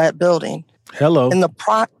front of that building. Hello. And the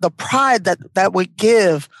pride that would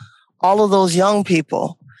give all of those young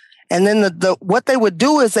people. And then what they would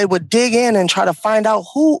do is they would dig in and try to find out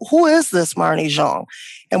who is this Marnie Zhang.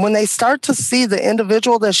 And when they start to see the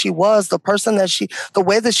individual that she was, the person the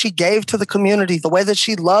way that she gave to the community, the way that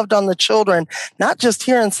she loved on the children, not just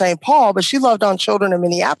here in St. Paul, but she loved on children in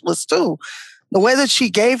Minneapolis too. The way that she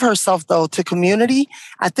gave herself, though, to community,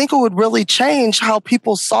 I think it would really change how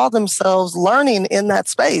people saw themselves learning in that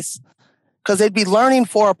space, because they'd be learning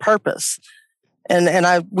for a purpose.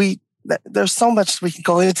 There's so much we can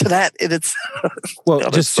go into that. It's well,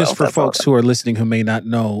 just for folks who are listening who may not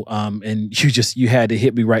know, and you had to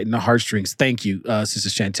hit me right in the heartstrings. Thank you, Sister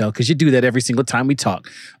Chantel, because you do that every single time we talk.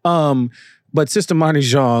 But Sister Marnie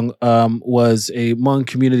Zhang was a Hmong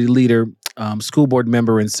community leader, school board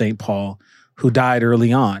member in St. Paul, who died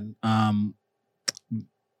early on. Sorry,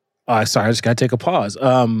 I just got to take a pause.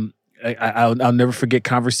 I'll never forget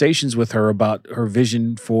conversations with her about her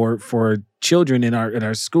vision for children in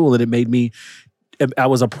our school, and I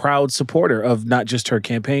was a proud supporter of not just her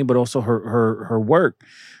campaign but also her work.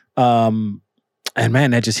 And man,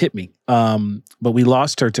 that just hit me. But we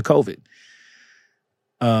lost her to COVID.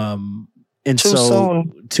 And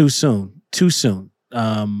too soon. She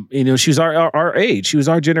was our age. She was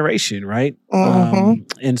our generation, right?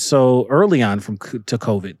 And so early on to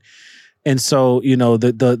COVID. And so,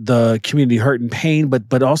 the community hurt and pain,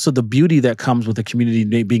 but also the beauty that comes with the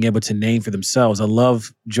community being able to name for themselves. I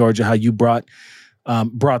love, Georgia, how you brought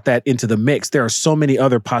that into the mix. There are so many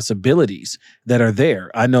other possibilities that are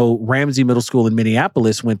there. I know Ramsey Middle School in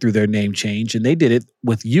Minneapolis went through their name change, and they did it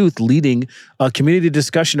with youth leading a community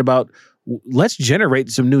discussion about, let's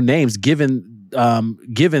generate some new names, given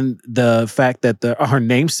the fact that our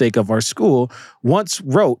namesake of our school once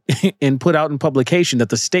wrote and put out in publication that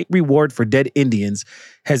the state reward for dead Indians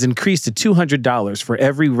has increased to $200 for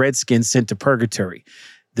every Redskin sent to purgatory.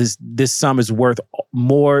 This sum is worth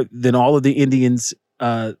more than all of the Indians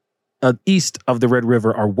east of the Red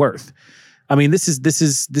River are worth. I mean, this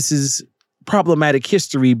is problematic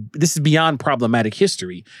history. This is beyond problematic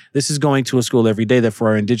history. This is going to a school every day that for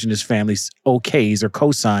our indigenous families okays or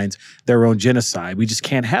cosigns their own genocide. We just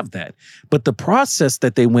can't have that. But the process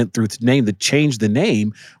that they went through to change the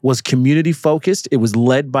name was community focused. It was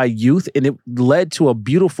led by youth, and it led to a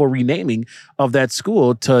beautiful renaming of that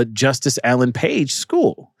school to Justice Allen Page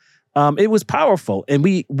School. It was powerful, and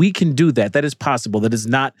we can do that. That is possible. That is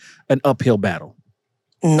not an uphill battle.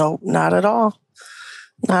 No, not at all.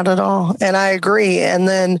 Not at all. And I agree. And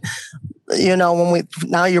then,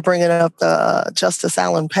 now you're bringing up the Justice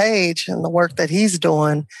Allen Page, and the work that he's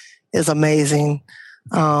doing is amazing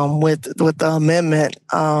with the amendment.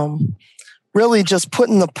 Really just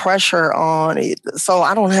putting the pressure on it. So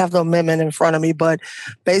I don't have the amendment in front of me, but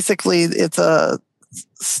basically it's a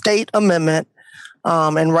state amendment.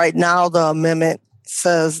 And right now the amendment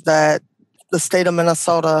says that the state of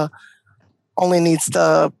Minnesota only needs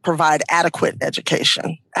to provide adequate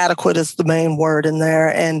education. Adequate is the main word in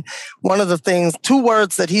there. And one of the things, 2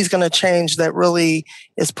 words that he's going to change that really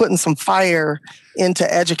is putting some fire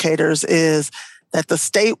into educators is that the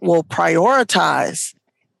state will prioritize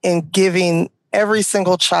in giving every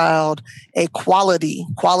single child a quality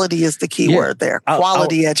is the key word there,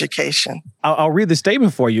 quality education. I'll read the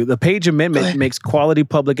statement for you. The Page Amendment makes quality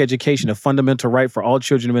public education a fundamental right for all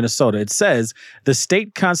children in Minnesota. It says the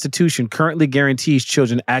state constitution currently guarantees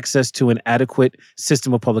children access to an adequate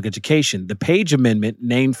system of public education. The Page Amendment,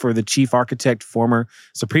 named for the chief architect, former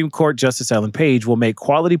Supreme Court Justice Ellen Page, will make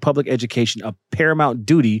quality public education a paramount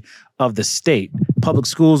duty of the state. Public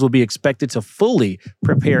schools will be expected to fully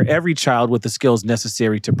prepare every child with the skills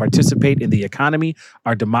necessary to participate in the economy,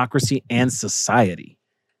 our democracy, and society.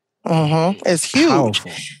 It's huge.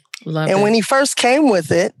 Powerful. And when he first came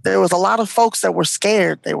with it, there was a lot of folks that were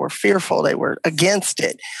scared. They were fearful. They were against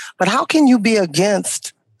it. But how can you be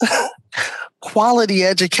against quality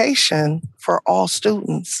education for all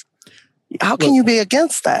students? How can you be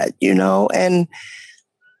against that, And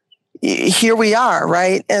here we are,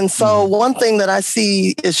 right? And so one thing that I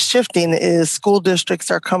see is shifting is school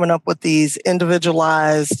districts are coming up with these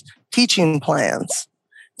individualized teaching plans.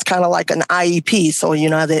 It's kind of like an IEP. So,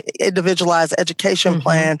 the individualized education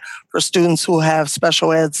plan for students who have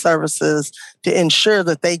special ed services to ensure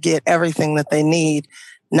that they get everything that they need.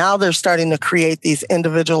 Now they're starting to create these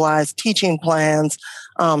individualized teaching plans.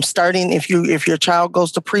 Starting if your child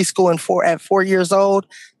goes to preschool at 4 years old,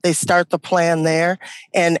 they start the plan there.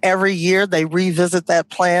 And every year they revisit that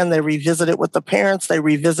plan. They revisit it with the parents. They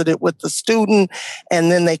revisit it with the student.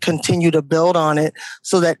 And then they continue to build on it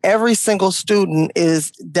so that every single student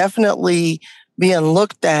is definitely being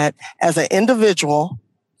looked at as an individual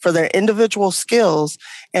for their individual skills.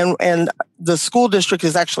 And the school district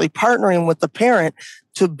is actually partnering with the parent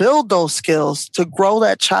to build those skills, to grow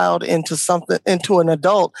that child into an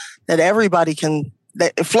adult that everybody can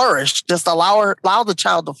flourish. Just allow the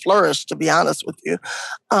child to flourish, to be honest with you,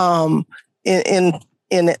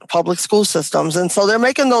 in public school systems. And so they're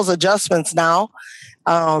making those adjustments now.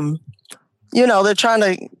 They're trying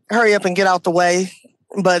to hurry up and get out the way,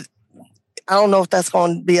 but I don't know if that's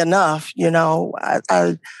going to be enough.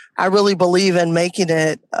 I really believe in making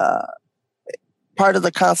it part of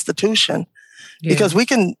the Constitution. Because we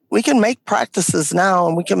can make practices now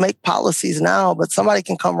and we can make policies now, but somebody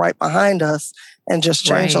can come right behind us and just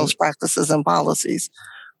change those practices and policies.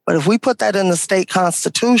 But if we put that in the state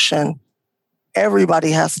constitution, everybody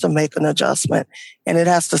has to make an adjustment, and it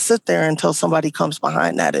has to sit there until somebody comes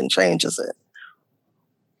behind that and changes it.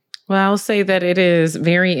 Well, I'll say that it is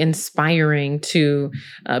very inspiring to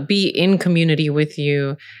be in community with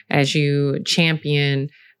you as you champion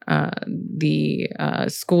the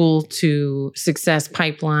school to success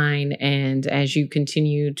pipeline, and as you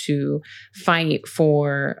continue to fight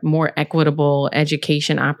for more equitable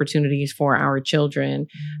education opportunities for our children,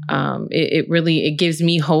 it really gives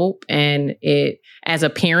me hope, and it, as a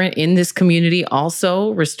parent in this community,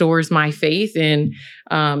 also restores my faith in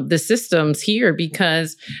the systems here,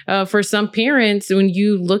 because for some parents, when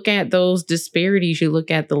you look at those disparities, you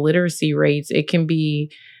look at the literacy rates, it can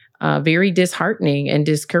be very disheartening and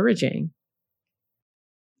discouraging.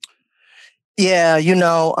 Yeah,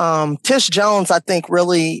 Tish Jones, I think,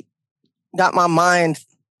 really got my mind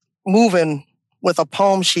moving with a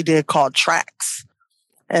poem she did called Tracks.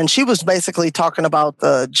 And she was basically talking about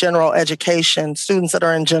the general education, students that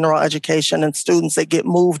are in general education and students that get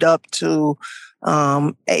moved up to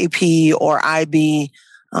AP or IB,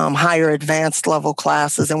 higher advanced level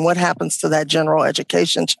classes, and what happens to that general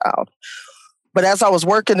education child. But as I was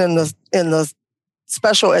working in the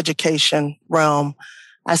special education realm,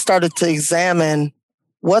 I started to examine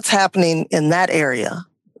what's happening in that area.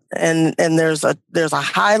 And there's a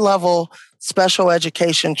high level special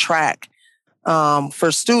education track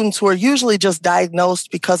for students who are usually just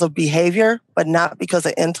diagnosed because of behavior, but not because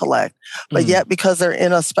of intellect. But yet, because they're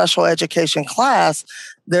in a special education class,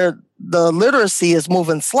 the literacy is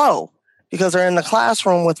moving slow, because they're in the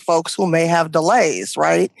classroom with folks who may have delays,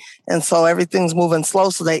 right? And so everything's moving slow,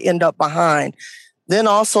 so they end up behind. Then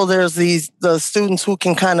also there's the students who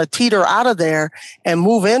can kind of teeter out of there and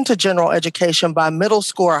move into general education by middle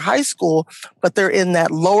school or high school, but they're in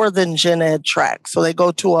that lower than gen ed track. So they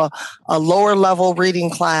go to a lower level reading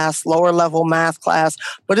class, lower level math class,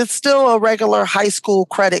 but it's still a regular high school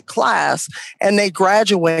credit class, and they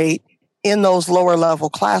graduate in those lower level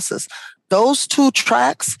classes. Those two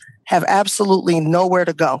tracks have absolutely nowhere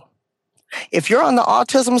to go. If you're on the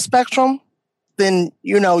autism spectrum, then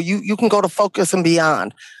you can go to Focus and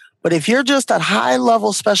Beyond. But if you're just a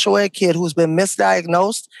high-level special ed kid who's been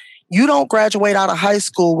misdiagnosed, you don't graduate out of high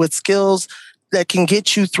school with skills that can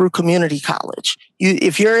get you through community college.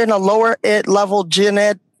 If you're in a lower ed level gen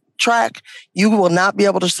ed track, you will not be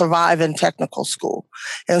able to survive in technical school.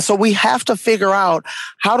 And so we have to figure out,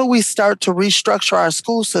 how do we start to restructure our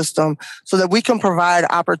school system so that we can provide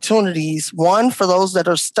opportunities, one, for those that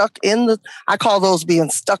are stuck I call those being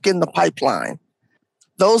stuck in the pipeline.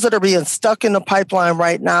 Those that are being stuck in the pipeline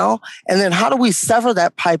right now. And then how do we sever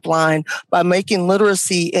that pipeline by making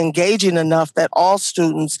literacy engaging enough that all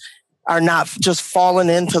students are not just falling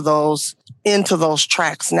into those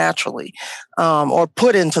tracks naturally, or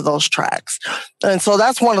put into those tracks. And so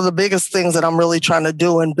that's one of the biggest things that I'm really trying to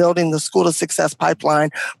do in building the School to Success pipeline,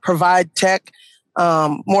 provide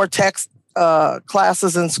more tech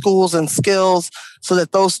classes in schools and skills so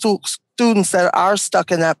that those students that are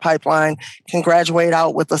stuck in that pipeline can graduate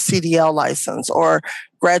out with a CDL license or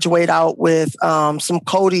graduate out with some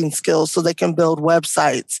coding skills so they can build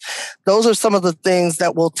websites. Those are some of the things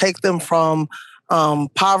that will take them from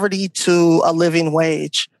poverty to a living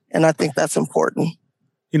wage. And I think that's important.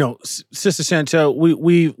 You know, Sister Chantel,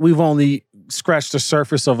 we've only scratched the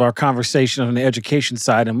surface of our conversation on the education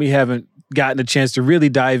side, and we haven't gotten a chance to really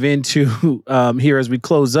dive into here as we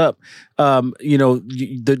close up.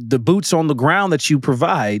 The boots on the ground that you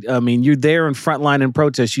provide. I mean, you're there in frontline and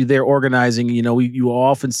protest. You're there organizing. You know, you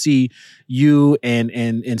often see you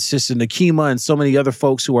and Sister Nakima and so many other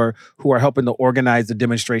folks who are helping to organize the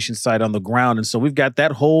demonstration site on the ground. And so we've got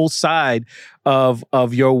that whole side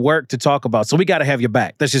of your work to talk about. So we got to have your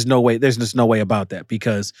back. There's just no way about that,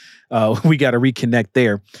 because we got to reconnect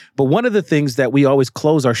there. But one of the things that we always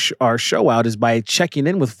close our show out is by checking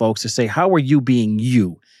in with folks to say, how are you being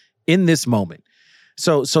you in this moment?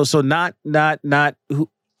 So not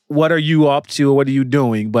what are you up to or what are you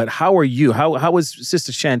doing, but how are you? How is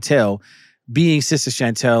Sister Chantel being Sister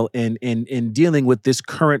Chantel in dealing with this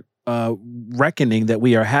current reckoning that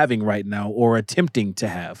we are having right now, or attempting to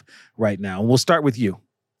have right now? And we'll start with you.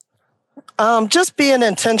 Just being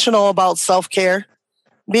intentional about self-care,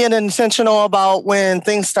 being intentional about when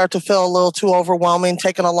things start to feel a little too overwhelming,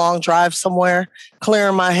 taking a long drive somewhere,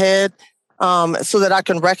 clearing my head, so that I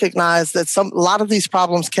can recognize that a lot of these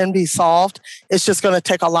problems can be solved. It's just going to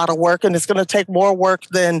take a lot of work, and it's going to take more work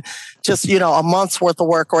than just, a month's worth of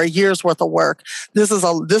work or a year's worth of work. This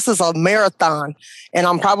is a marathon, and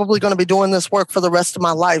I'm probably going to be doing this work for the rest of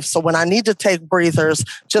my life. So when I need to take breathers,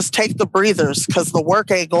 just take the breathers, because the work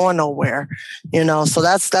ain't going nowhere. So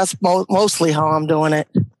that's mostly how I'm doing it.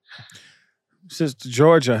 Sister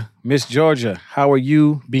Georgia, Miss Georgia, how are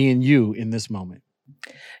you being you in this moment?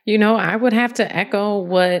 I would have to echo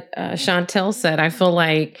what Chantel said. I feel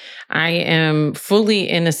like I am fully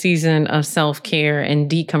in a season of self-care and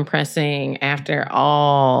decompressing after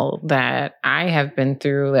all that I have been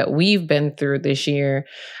through, that we've been through this year.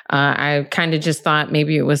 I kind of just thought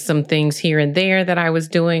maybe it was some things here and there that I was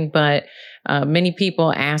doing, but many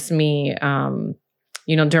people asked me,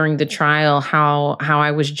 during the trial, how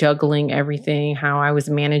I was juggling everything, how I was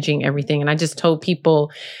managing everything. And I just told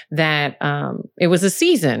people that it was a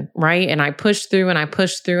season, right? And I pushed through and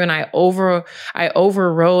I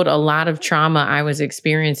overrode a lot of trauma I was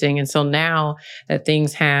experiencing. And so now that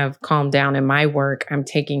things have calmed down in my work, I'm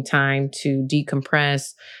taking time to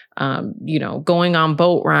decompress, going on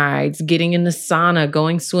boat rides, getting in the sauna,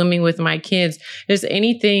 going swimming with my kids, just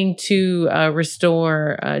anything to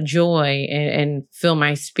restore joy and fill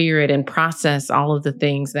my spirit and process all of the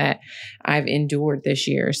things that I've endured this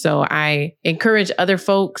year. So I encourage other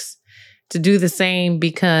folks to do the same,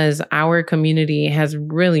 because our community has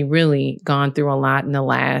really, really gone through a lot in the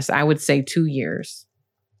last, I would say, 2 years.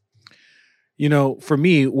 For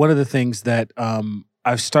me, one of the things that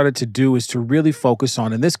I've started to do is to really focus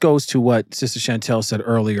on, and this goes to what Sister Chantel said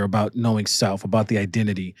earlier about knowing self, about the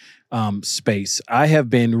identity space. I have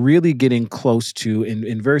been really getting close to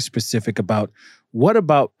and very specific about what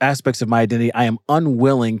about aspects of my identity I am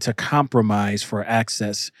unwilling to compromise for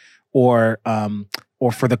access or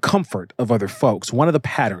for the comfort of other folks. One of the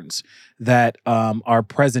patterns that are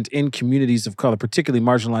present in communities of color, particularly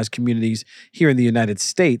marginalized communities here in the United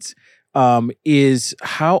States, is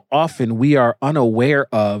how often we are unaware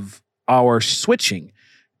of our switching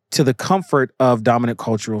to the comfort of dominant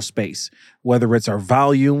cultural space, whether it's our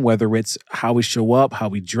volume, whether it's how we show up, how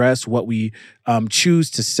we dress, what we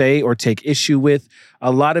choose to say or take issue with.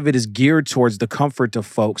 A lot of it is geared towards the comfort of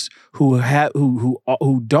folks who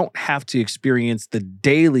don't have to experience the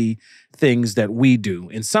daily things that we do.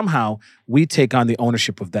 And somehow we take on the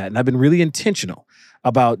ownership of that. And I've been really intentional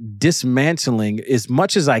about dismantling as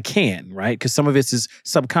much as I can, right? Because some of it is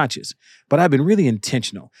subconscious. But I've been really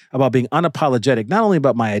intentional about being unapologetic, not only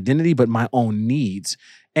about my identity, but my own needs.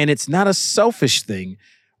 And it's not a selfish thing,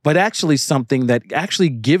 but actually something that actually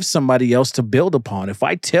gives somebody else to build upon. If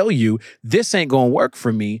I tell you this ain't going to work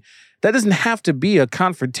for me, that doesn't have to be a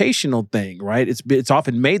confrontational thing, right? It's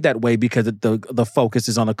often made that way because the focus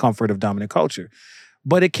is on the comfort of dominant culture.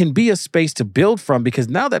 But it can be a space to build from, because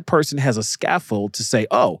now that person has a scaffold to say,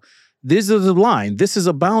 oh, this is a line, this is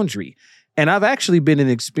a boundary. And I've actually been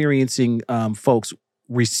experiencing folks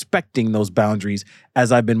respecting those boundaries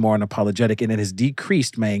as I've been more unapologetic, and it has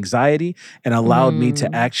decreased my anxiety and allowed me to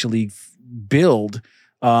actually build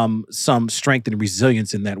some strength and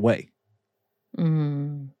resilience in that way.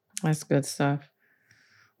 That's good stuff.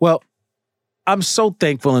 Well, I'm so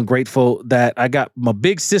thankful and grateful that I got my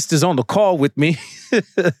big sisters on the call with me.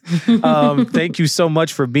 Thank you so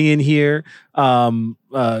much for being here.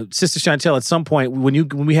 Sister Chantel, at some point,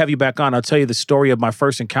 when we have you back on, I'll tell you the story of my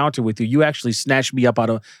first encounter with you. You actually snatched me up out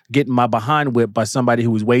of getting my behind whipped by somebody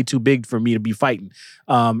who was way too big for me to be fighting.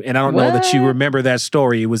 And I don't know that you remember that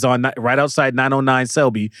story. It was on right outside 909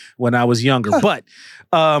 Selby when I was younger. But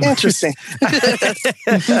interesting. Well,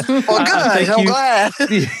 good. I'm glad.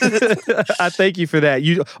 I thank you for that.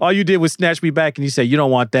 All you did was snatch me back and you said, you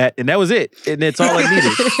don't want that. And that was it. And that's all I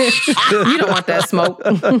needed. You don't want that smoke.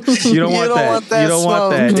 You don't want that. You don't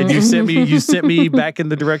want that. And you sent me back in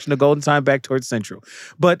the direction of Golden Time, back towards Central.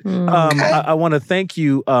 But I want to thank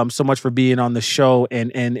you so much for being on the show.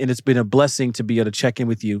 And it's been a blessing to be able to check in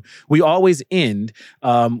with you. We always end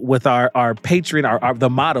with our patron, the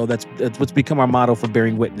motto. That's what's become our motto for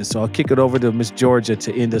Bearing Witness. So I'll kick it over to Miss Georgia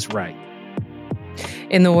to end us right.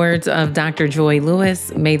 In the words of Dr. Joy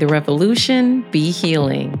Lewis, may the revolution be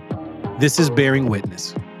healing. This is Bearing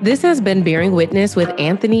Witness. This has been Bearing Witness with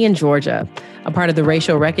Anthony and Georgia, a part of the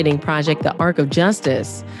racial reckoning project, The Arc of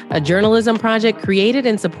Justice, a journalism project created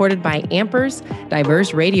and supported by Ampers,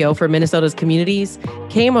 Diverse Radio for Minnesota's communities,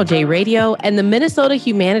 KMOJ Radio, and the Minnesota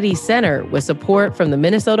Humanities Center with support from the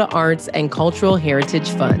Minnesota Arts and Cultural Heritage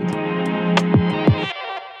Fund.